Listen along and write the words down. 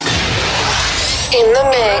In the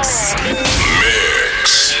mix.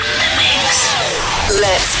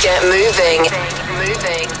 Let's get moving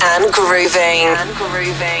and grooving.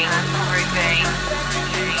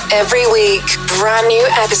 Every week, brand new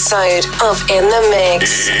episode of In the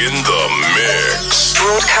Mix. In the Mix.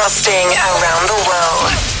 Broadcasting around the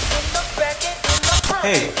world.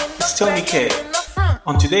 Hey, it's Tony K.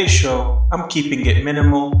 On today's show, I'm keeping it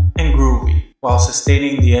minimal and groovy while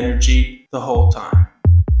sustaining the energy the whole time.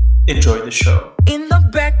 Enjoy the show. In the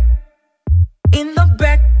back, in the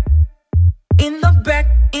back, in the back,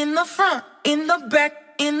 in the front, in the back,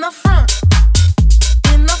 in the front,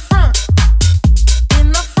 in the front,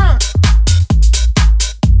 in the front,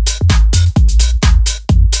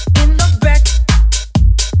 in the back,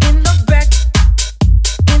 in the back,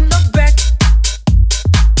 in the back,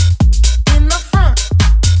 in the front,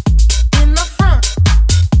 in the front,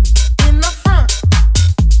 in the front,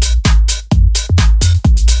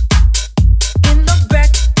 in the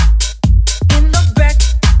back, in the back,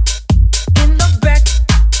 in the back,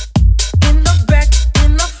 in the back,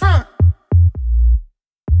 in the front.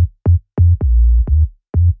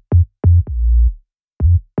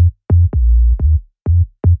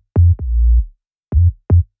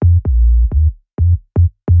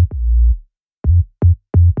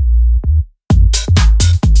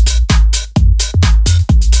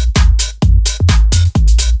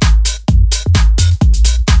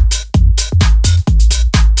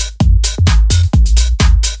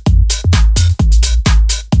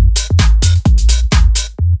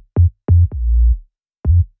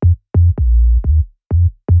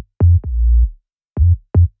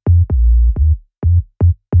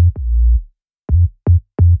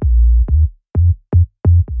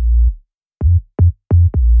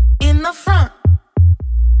 In the front,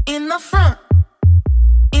 in the front,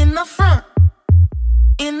 in the front,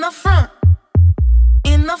 in the front,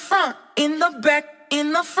 in the front, in the back,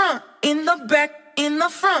 in the front, in the back, in the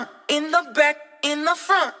front, in the back, in the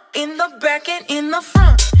front, in the back and in the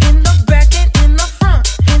front, in the back and in the front,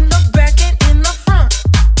 in the back and in the front,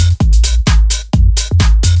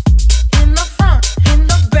 in the front, in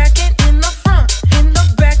the back and in the front, in the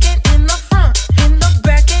back and in the front, in the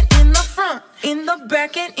back and in the front, in the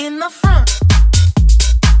back and in the front.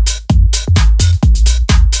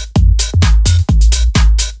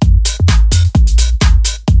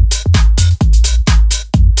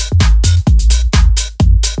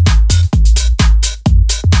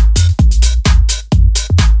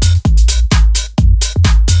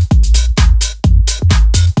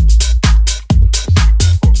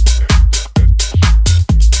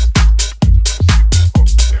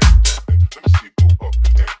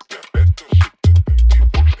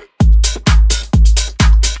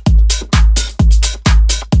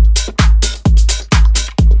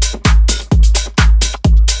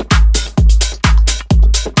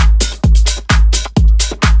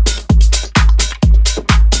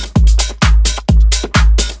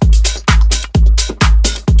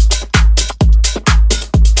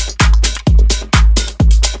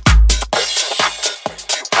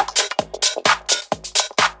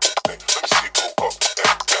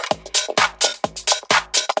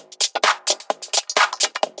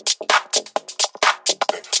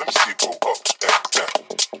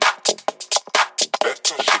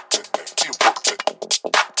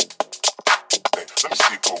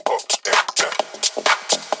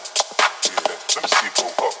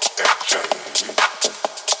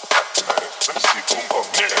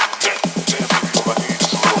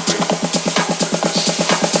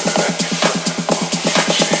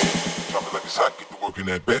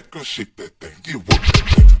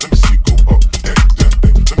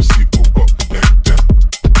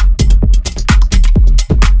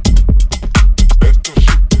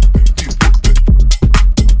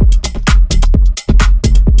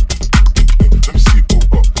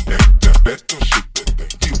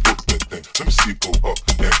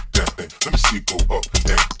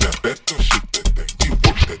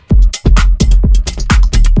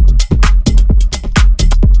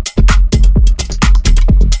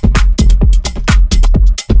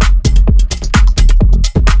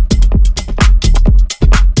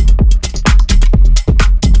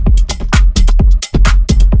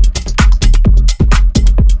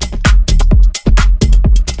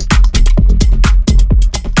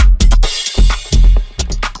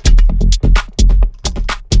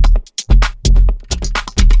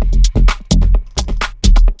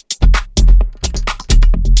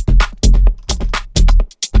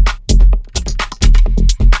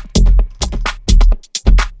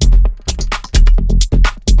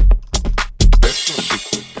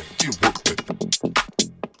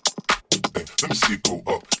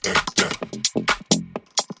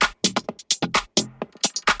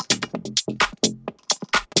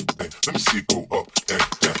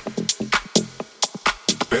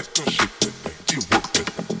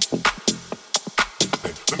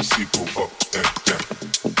 see it go up and down.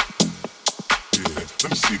 Yeah, let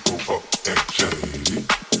me see it go up and down.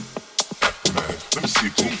 Aftermath, let me see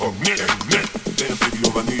it go up and down. Damn, baby,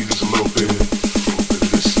 all I need is a little bit of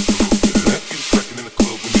this, a little bit of that. Get it cracking in the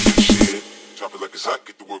club when you hear shit. Drop it like it's hot,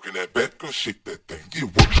 get to work in that back. Girl, shake that thing, yeah,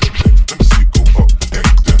 work that thing. Let me see it go up and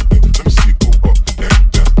down. Let me see it go up and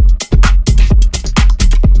down.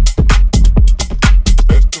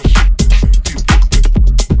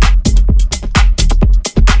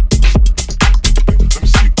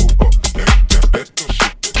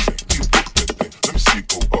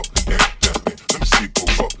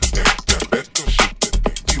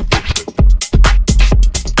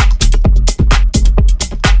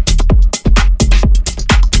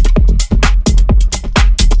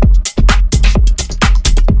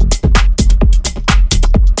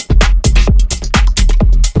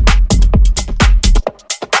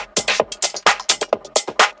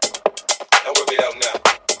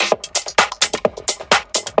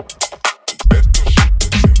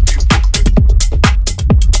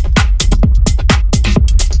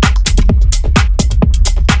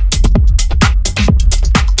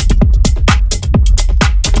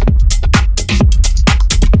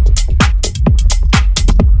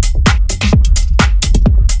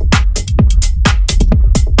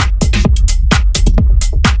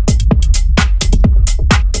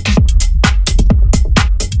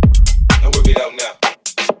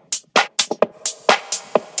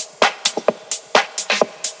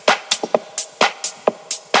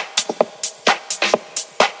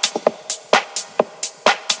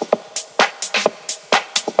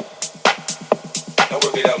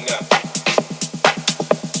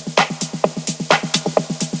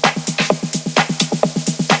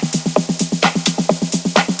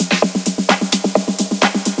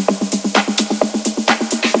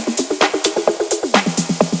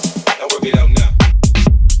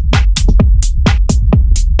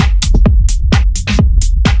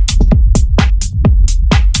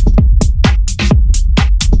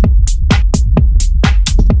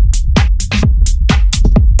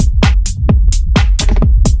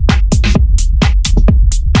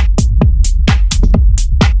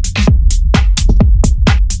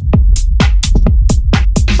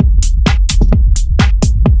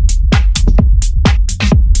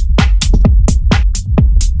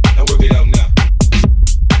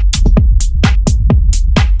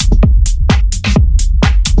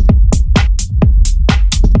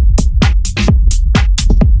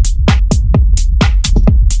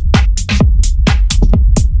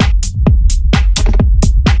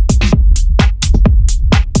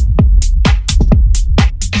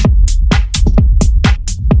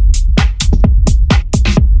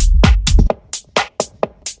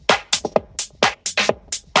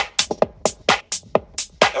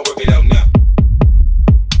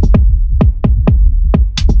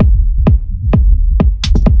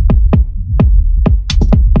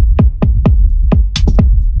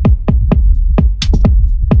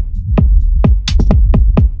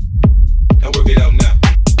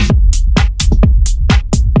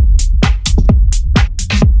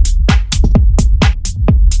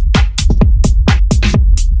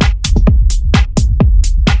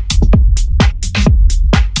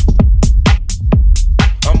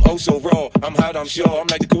 I'm sure I'm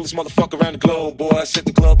like the coolest motherfucker around the globe. Boy, I set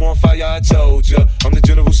the club on fire, I told ya. I'm the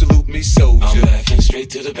general, salute me, soldier. I'm laughing straight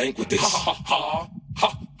to the bank with this.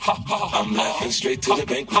 I'm laughing straight to the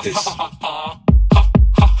bank with this.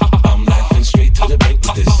 I'm laughing straight to the bank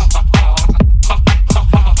with this.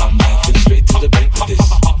 I'm laughing straight to the bank with this.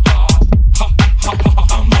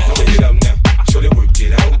 I'm laughing. Work it up now, show them work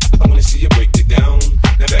it out. I wanna see you break it down.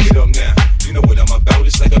 Now back it up now. You know what I'm about.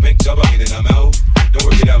 It's like a bank job, I'm in and I'm out. Don't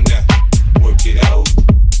work it out now. Work it out,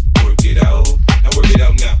 work it out. Now work it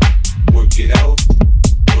out now. Work it out,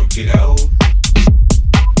 work it out.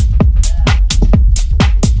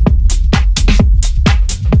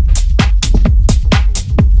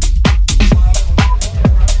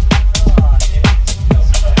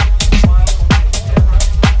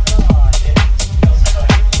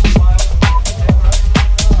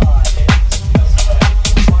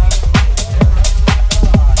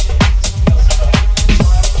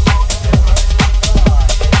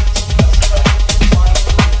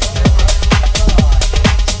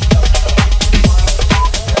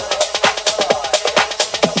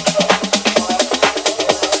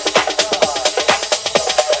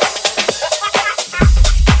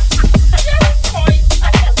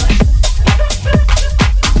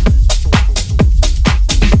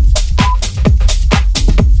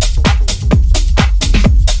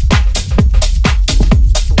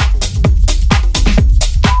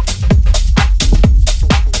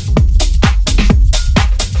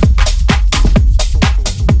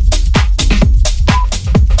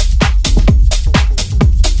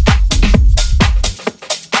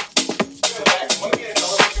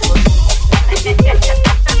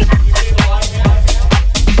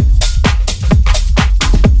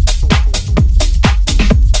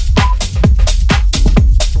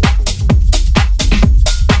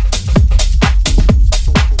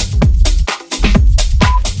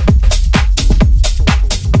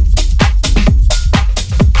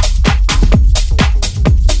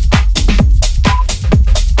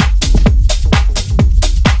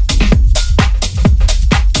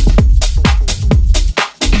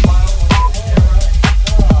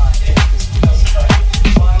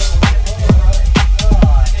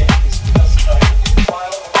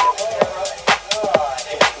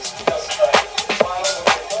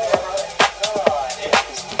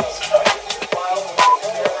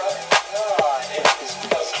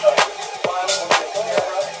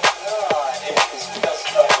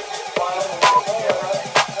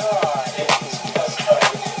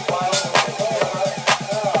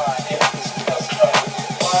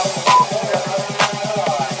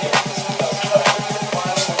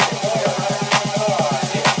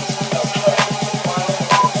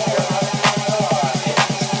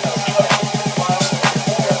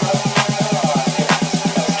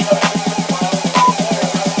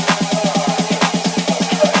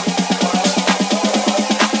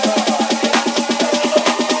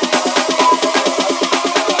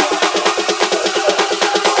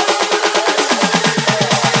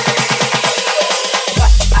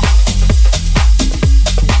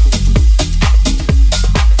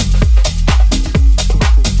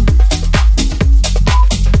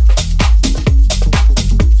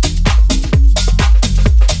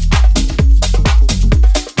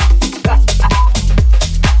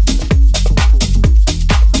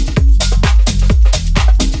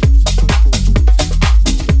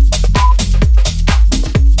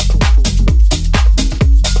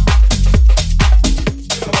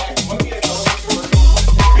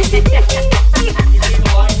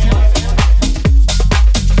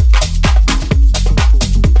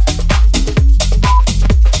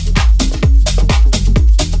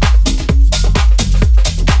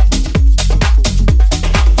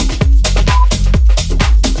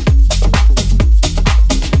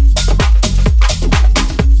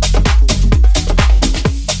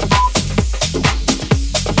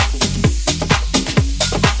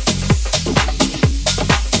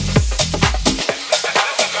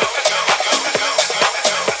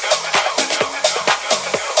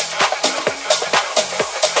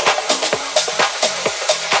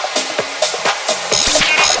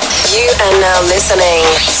 are now listening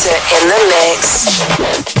to In the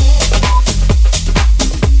Mix.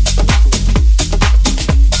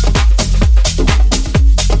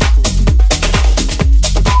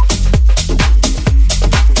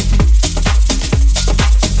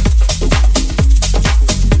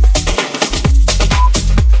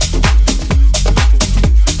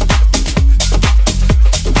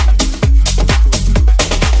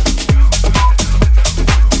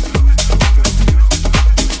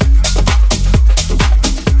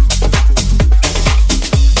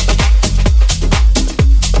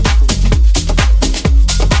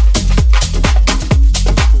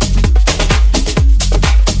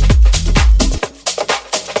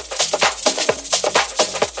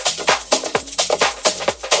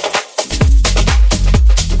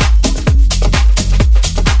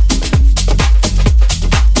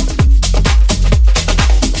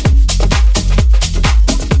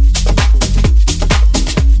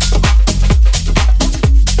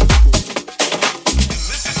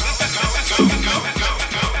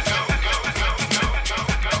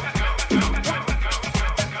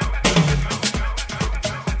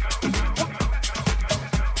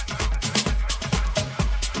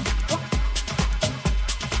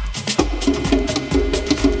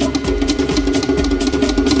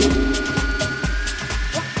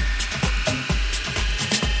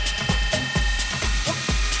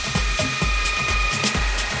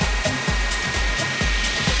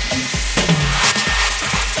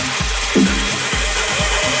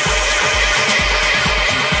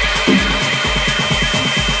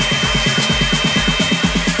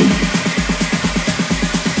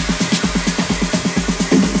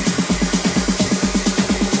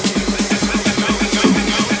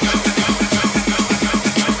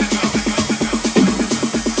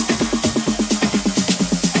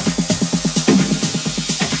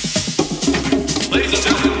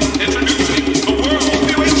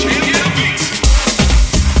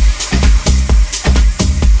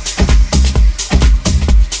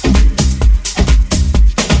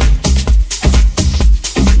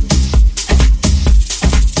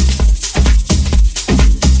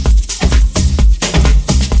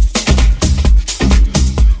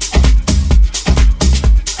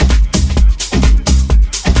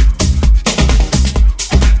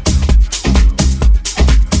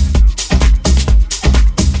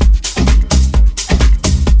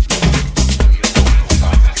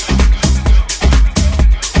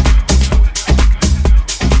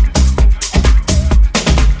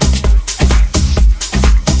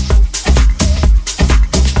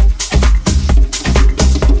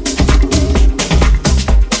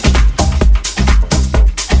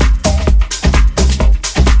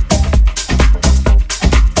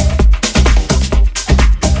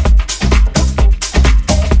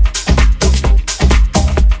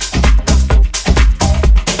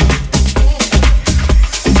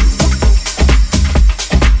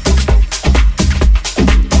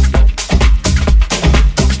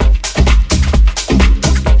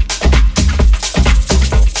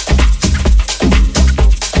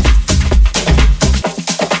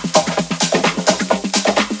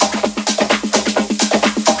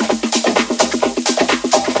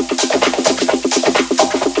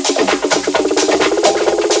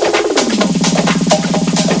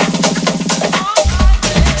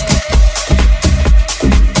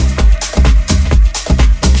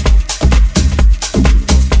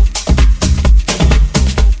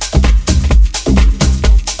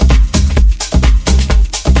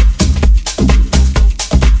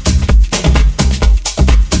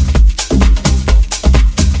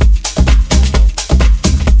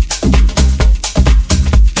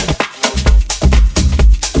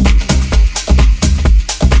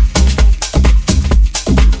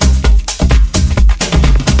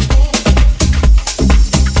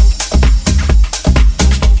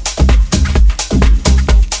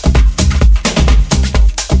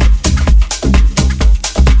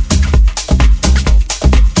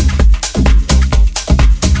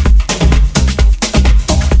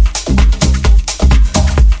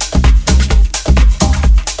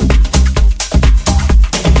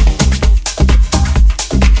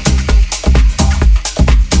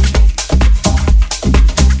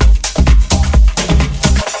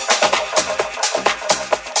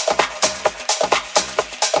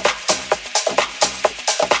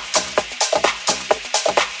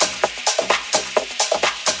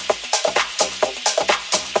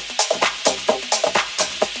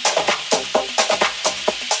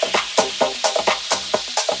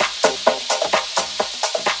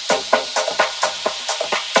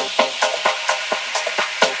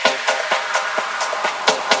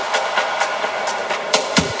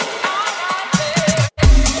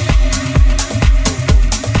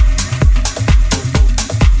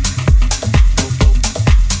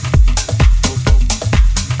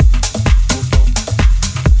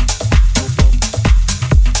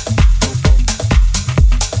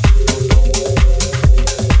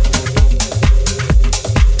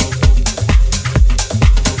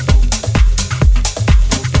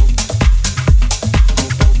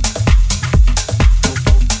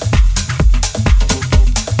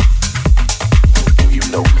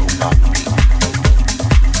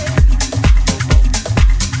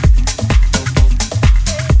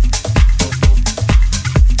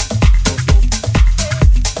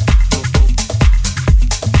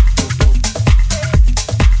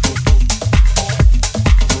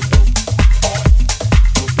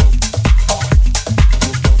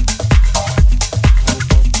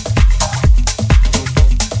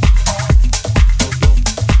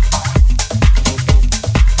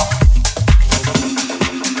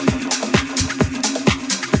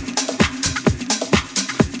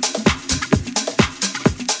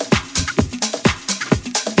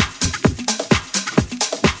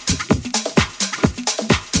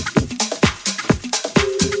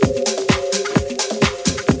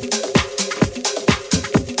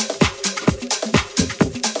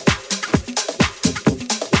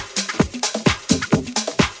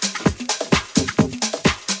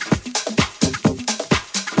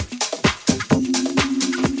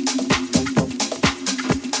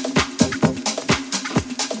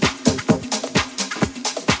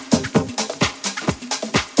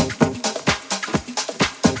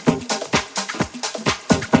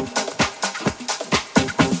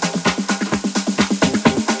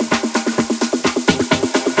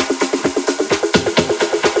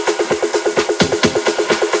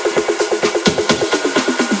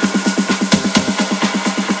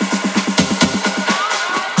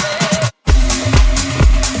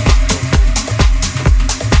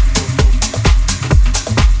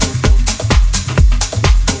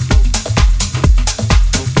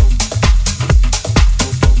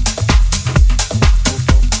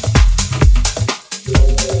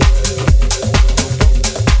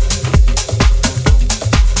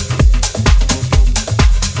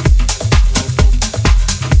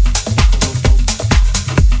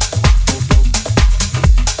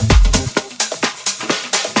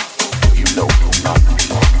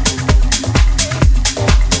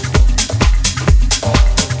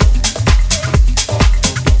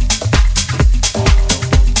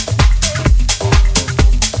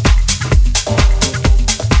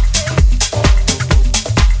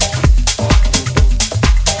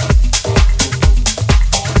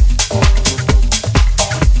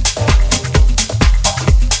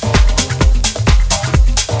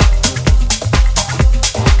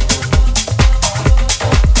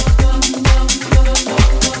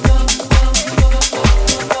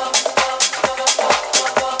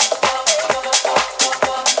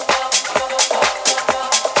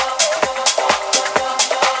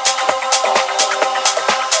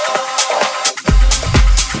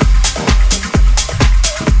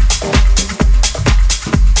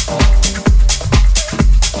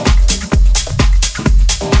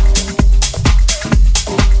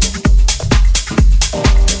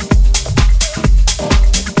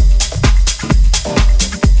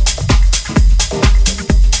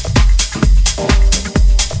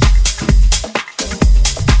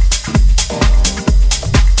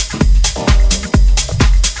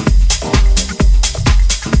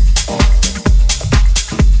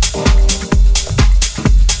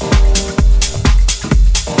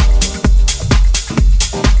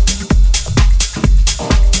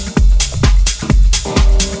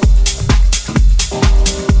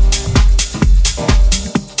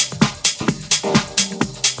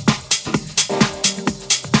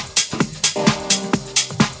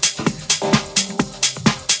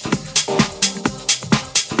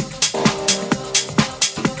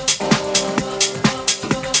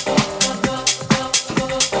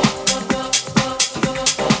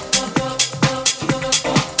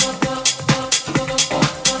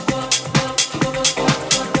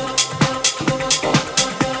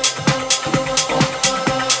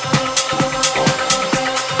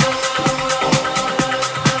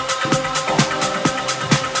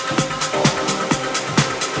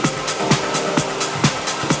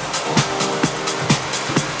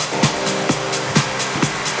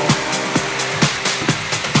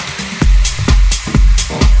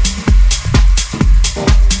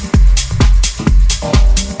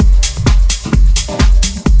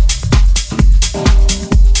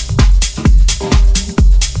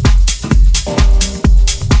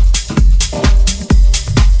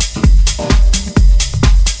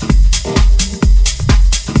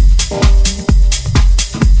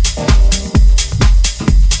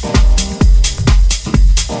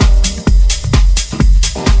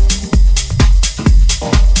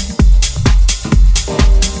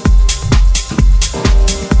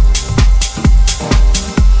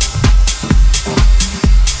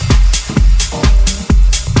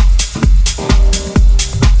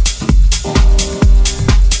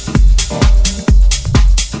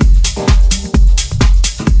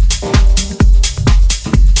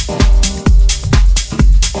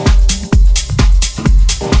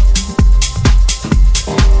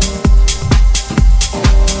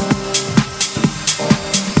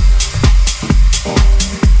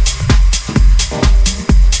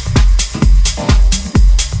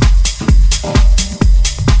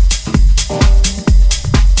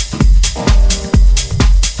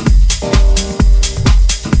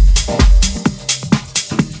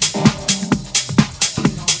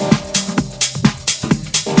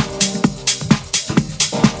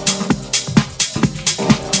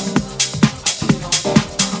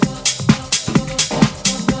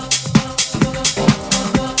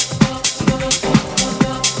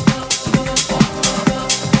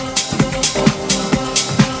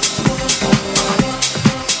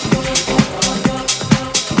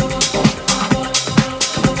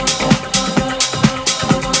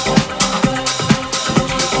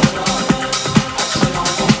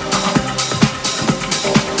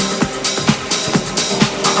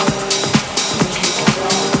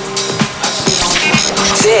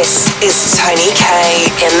 This is Tony K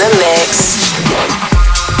in the mix.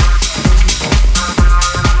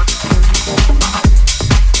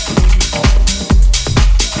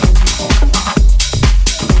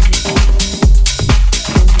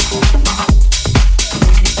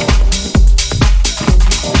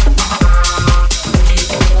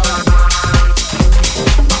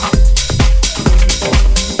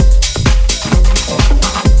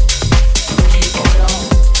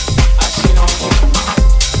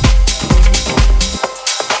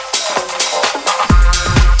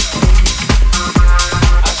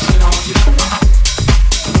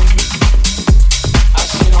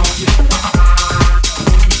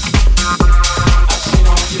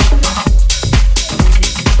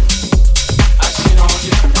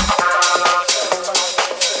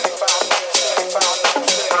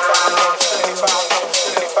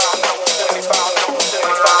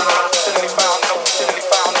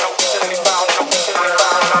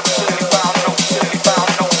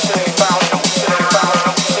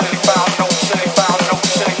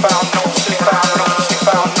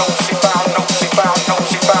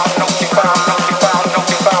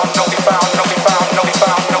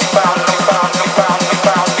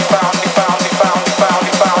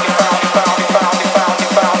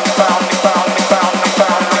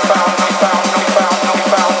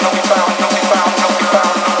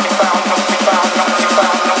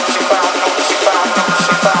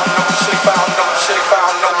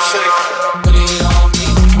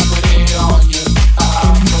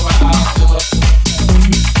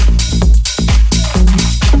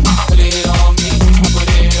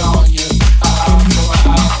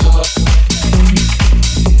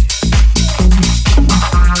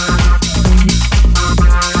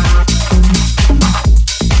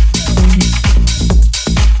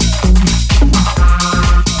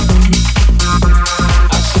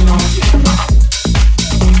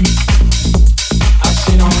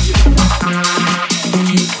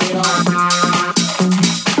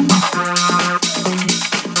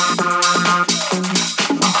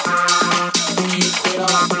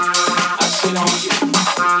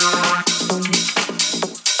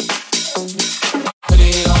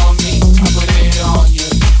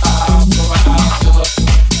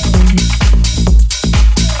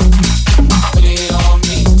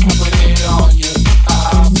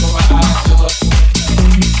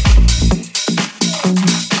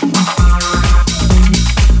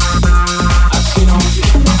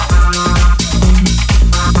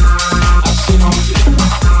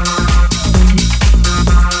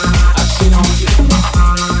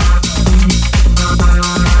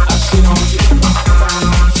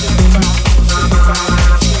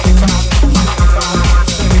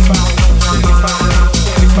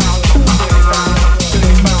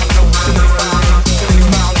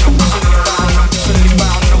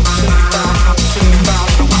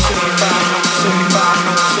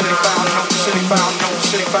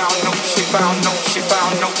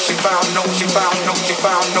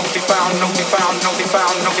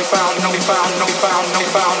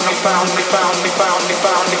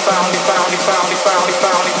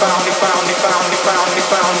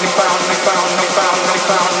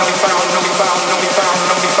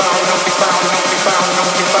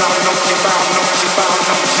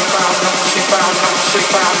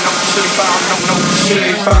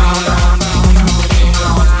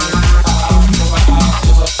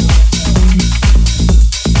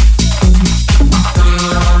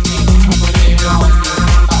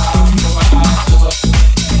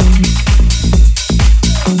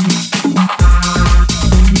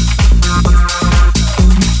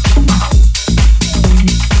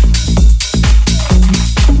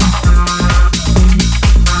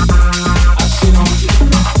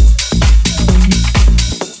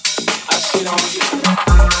 I sit on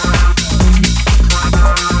you.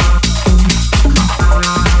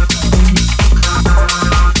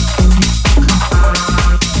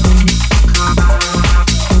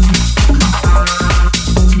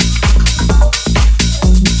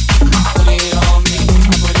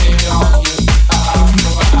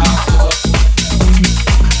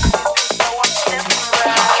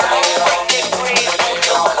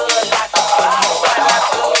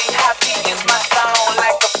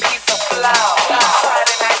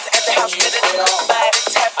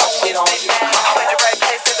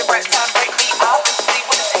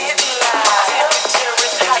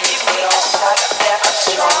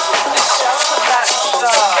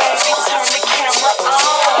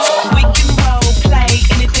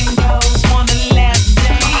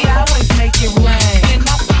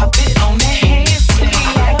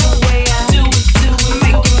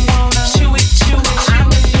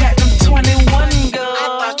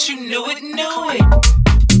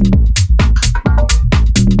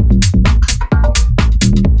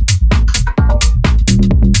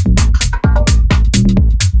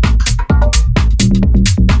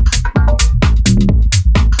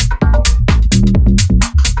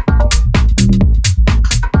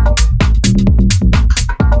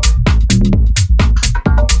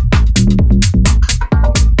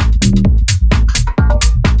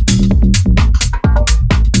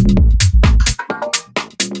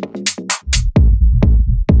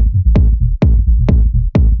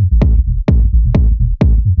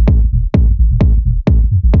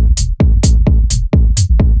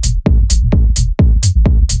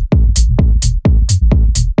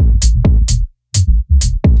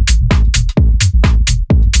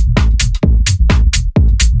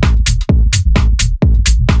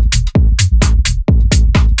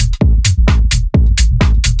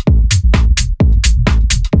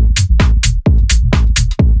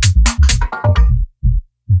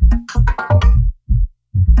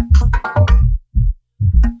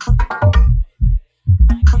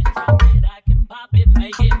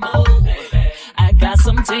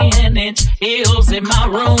 pills in my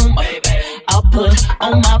room, baby. I'll put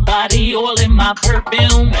on my body oil in my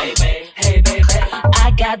perfume, baby. Hey, baby.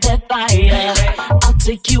 I got that fire, I'll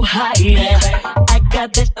take you higher. I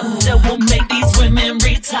got that that will make these women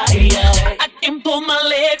retire. I can pull my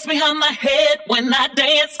legs behind my head when I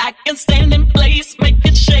dance. I can stand in place, make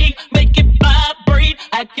it shake, make it vibrate.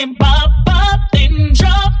 I can pop, pop, then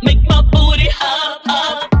drop, make my booty hop,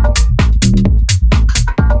 hop.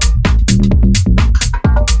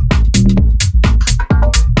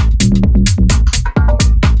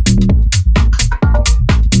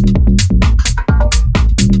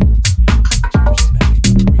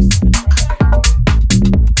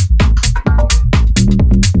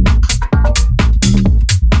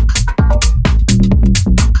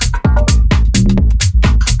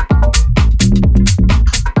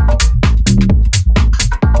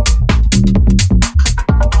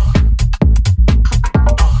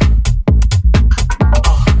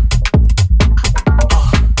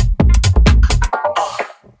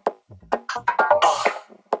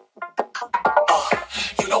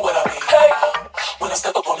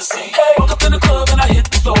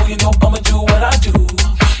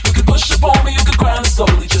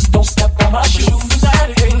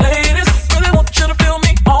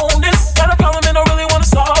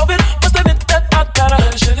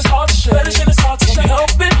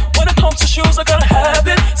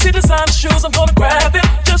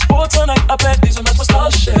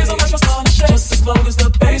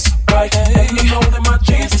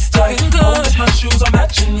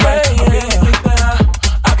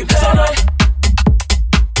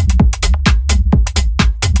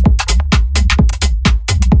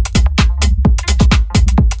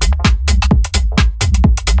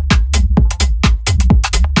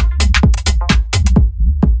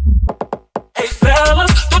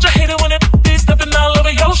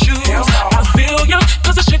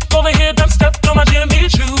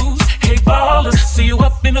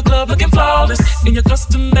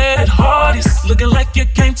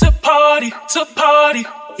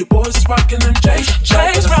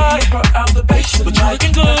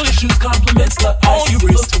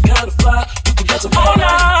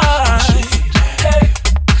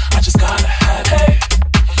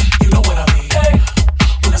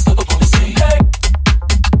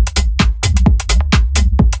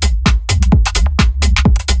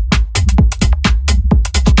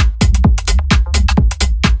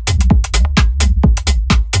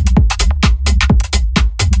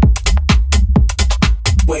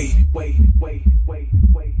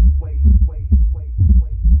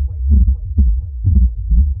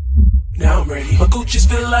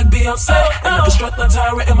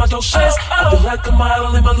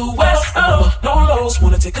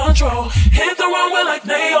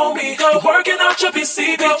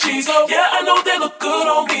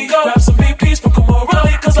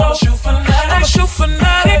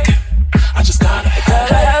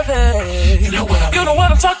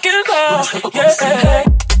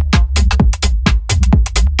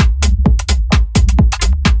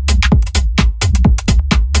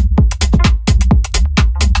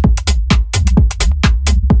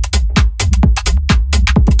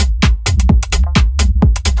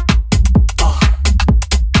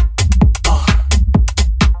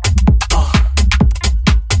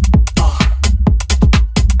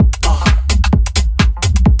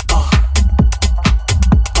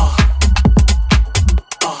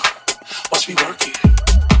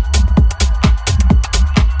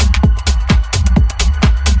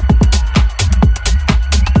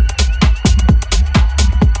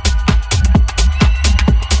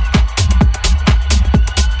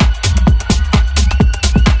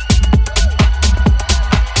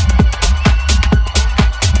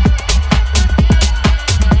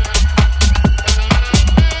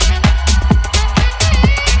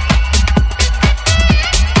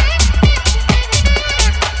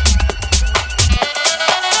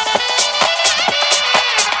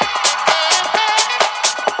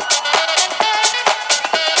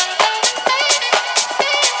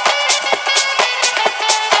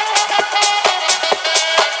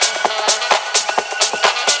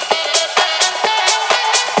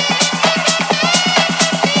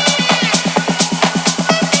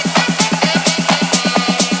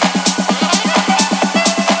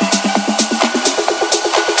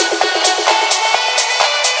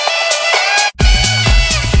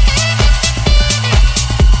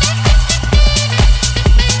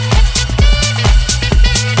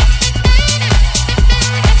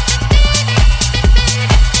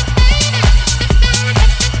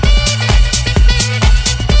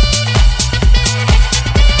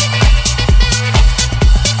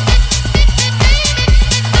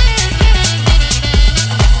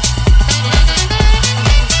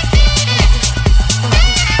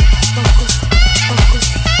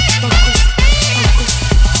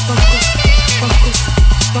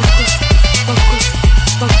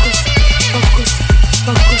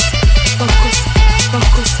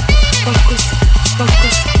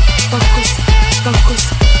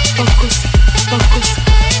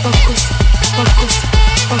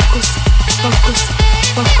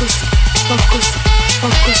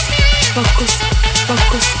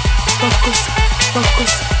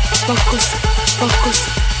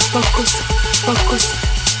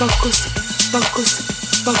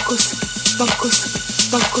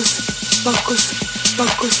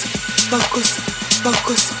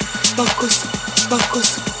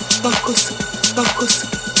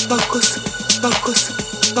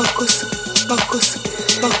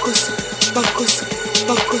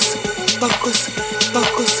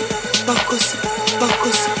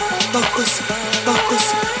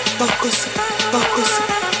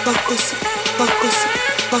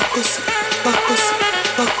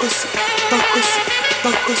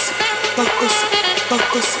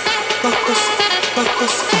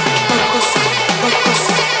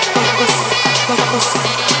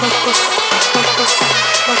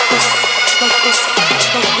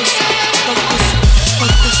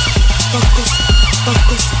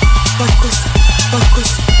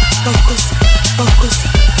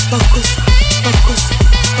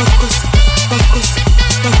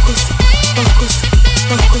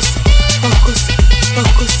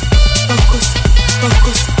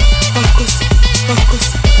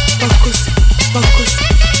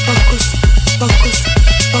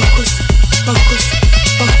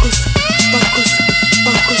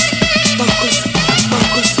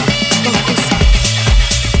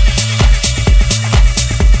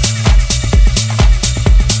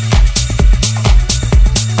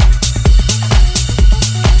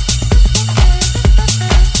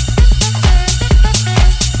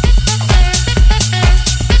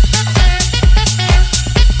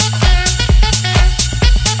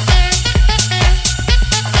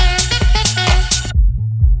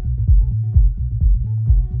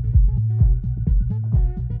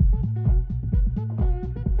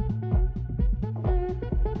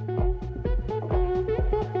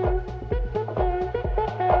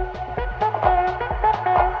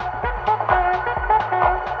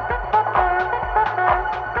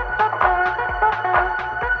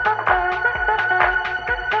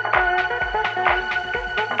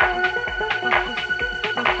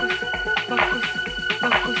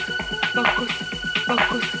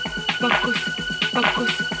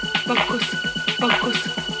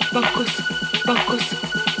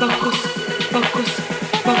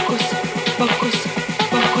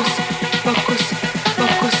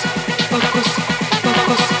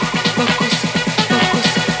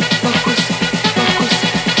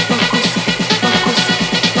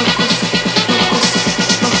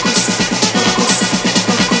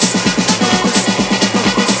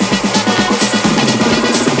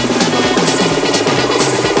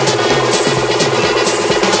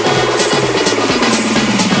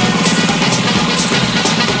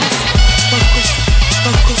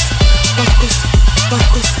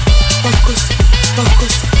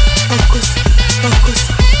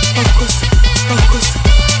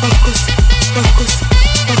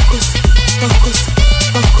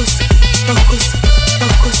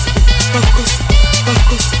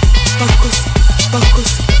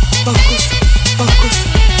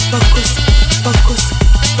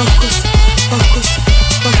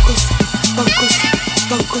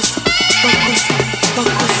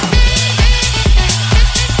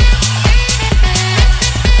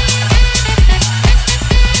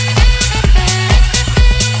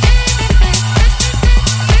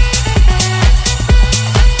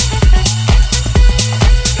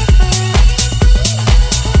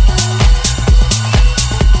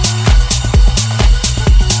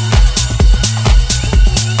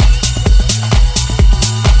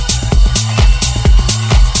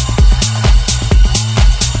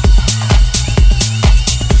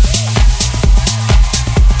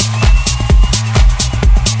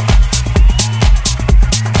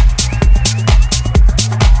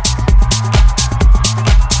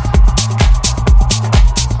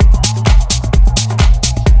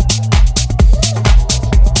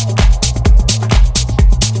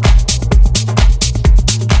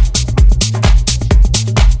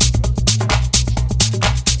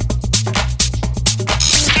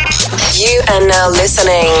 are now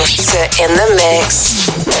listening to In the Mix.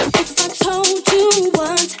 If I told you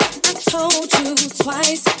once, I told you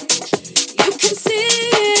twice. You can see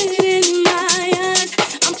it in my eyes.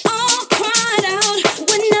 I'm all cried out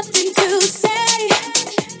with nothing to say.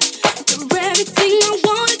 You're everything I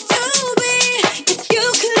wanted to be. If you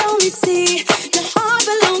could only see, your heart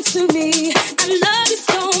belongs to me. I love you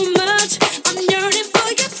so much. I'm yearning for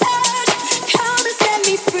your touch. Come and set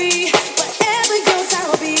me free. Whatever yours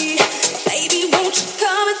I'll be. Baby, won't you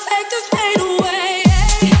come and take this pain away?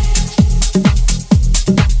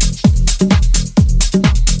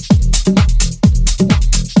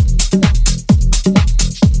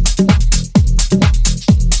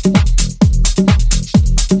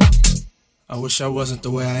 I wasn't the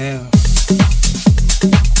way I am.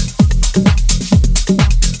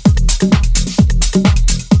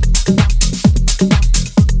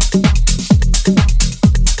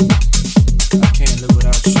 I can't live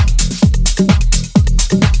without you.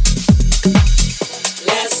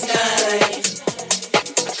 Last night,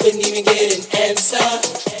 I couldn't even get an answer.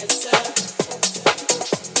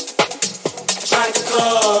 I tried to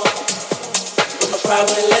call, but my pride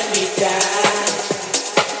wouldn't let me down.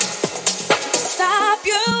 Stop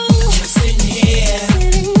you. I'm sitting here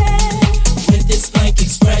with this blank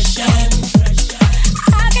expression.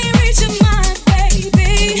 I can't reach your mind,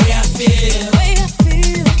 baby. The way I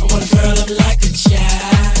feel, I wanna curl up like a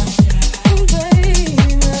child. Baby,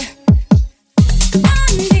 I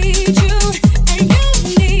need you and you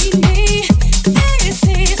need me. This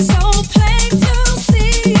is so plain to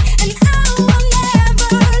see, and I will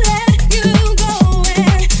never let you go.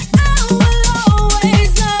 And I will always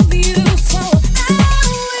love you, so I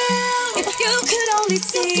will. If you could only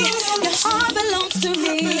see, your heart belongs to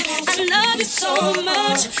me. I love you so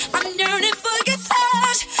much, I'm yearning for your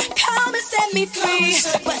touch. Come and set me free,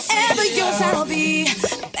 whatever yours I'll be.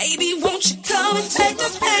 Baby, won't you come and take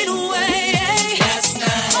this pain away? Last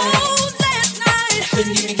night, Oh, last night,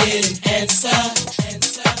 couldn't even get an answer.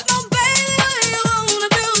 oh baby, what you wanna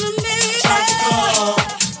do to me? Tried to call,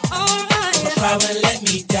 Alright, my pride wouldn't let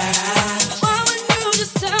me down. why wouldn't you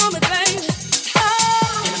just tell me, baby?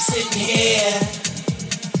 Oh, And I'm sitting here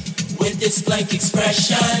with this blank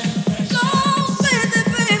expression. don't say that,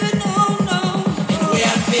 baby, no, no. And the way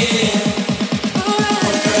I feel,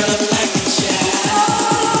 Alright, curl up like a child.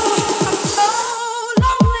 I'm so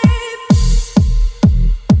lonely.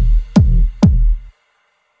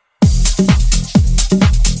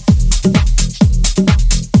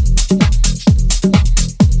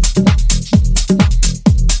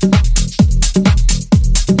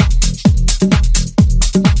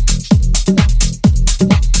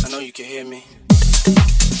 I know you can hear me.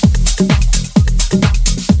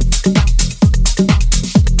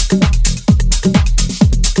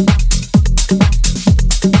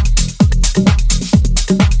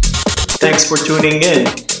 Thanks for tuning in.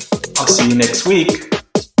 I'll see you next week.